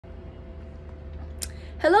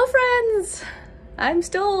Hello friends! I'm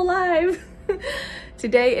still alive.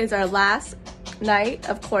 Today is our last night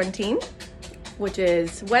of quarantine, which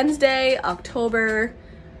is Wednesday, October,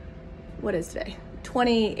 what is today?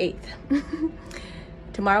 28th.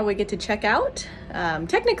 Tomorrow we get to check out.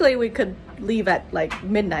 Technically we could leave at like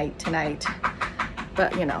midnight tonight,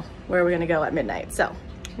 but you know, where are we gonna go at midnight? So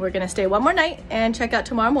we're gonna stay one more night and check out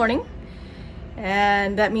tomorrow morning.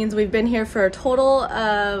 And that means we've been here for a total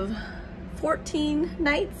of 14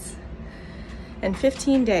 nights and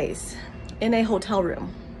 15 days in a hotel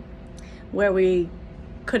room where we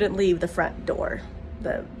couldn't leave the front door,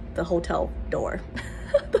 the hotel door.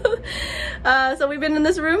 So we've been in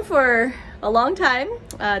this room for a long time.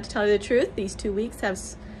 To tell you the truth, these 2 weeks have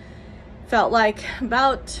felt like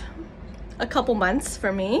about a couple months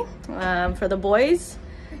for me. For the boys,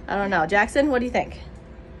 I don't know. Jackson, what do you think?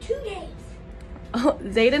 2 days. Oh,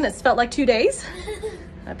 Xaden, it's felt like 2 days.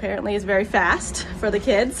 Apparently it's very fast for the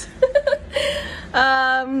kids.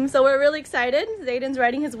 So we're really excited. Xaden's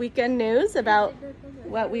writing his weekend news about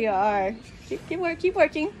what we are, keep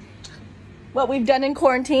working, what we've done in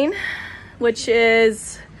quarantine, which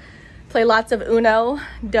is play lots of Uno,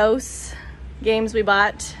 Dos games we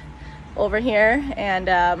bought over here,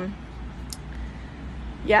 and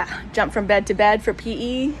yeah, jump from bed to bed for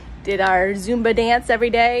PE, did our Zumba dance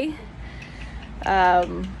every day.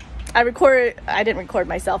 I didn't record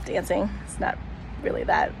myself dancing. It's not really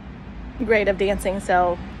that great of dancing,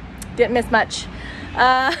 so didn't miss much.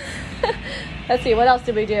 Let's see, what else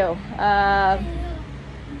did we do? Yep,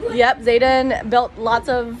 Xaden built lots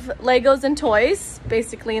of Legos and toys,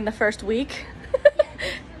 basically in the first week.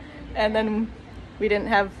 And then we didn't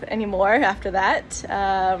have any more after that.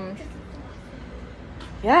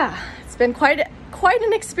 Yeah, it's been quite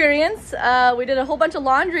an experience. We did a whole bunch of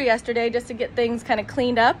laundry yesterday just to get things kind of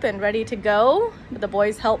cleaned up and ready to go. The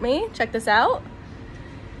boys helped me. Check this out.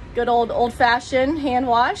 Good old-fashioned hand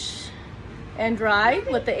wash and dry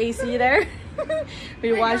with the AC there.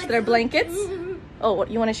 We washed their blankets. Oh,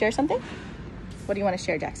 you want to share something? What do you want to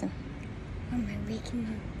share, Jackson? Oh, my weekend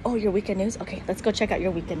news. Oh, your weekend news? Okay, let's go check out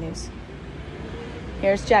your weekend news.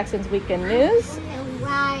 Here's Jackson's weekend news.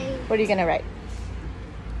 What are you going to write?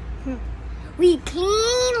 We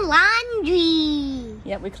clean laundry.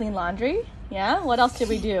 Yep, we clean laundry. Yeah, what else did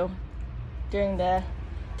we do during the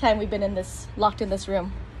time we've been locked in this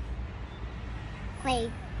room?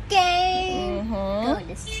 Play games. Go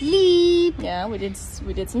to sleep. Yeah, we did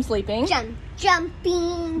some sleeping.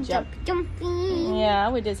 Jumping.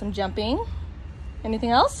 Yeah, we did some jumping.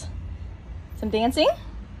 Anything else? Some dancing?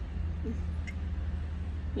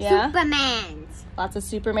 Yeah. Supermans. Lots of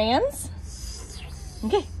Supermans.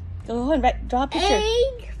 Okay, go ahead and draw a picture.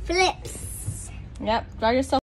 Egg flips. Yep, draw yourself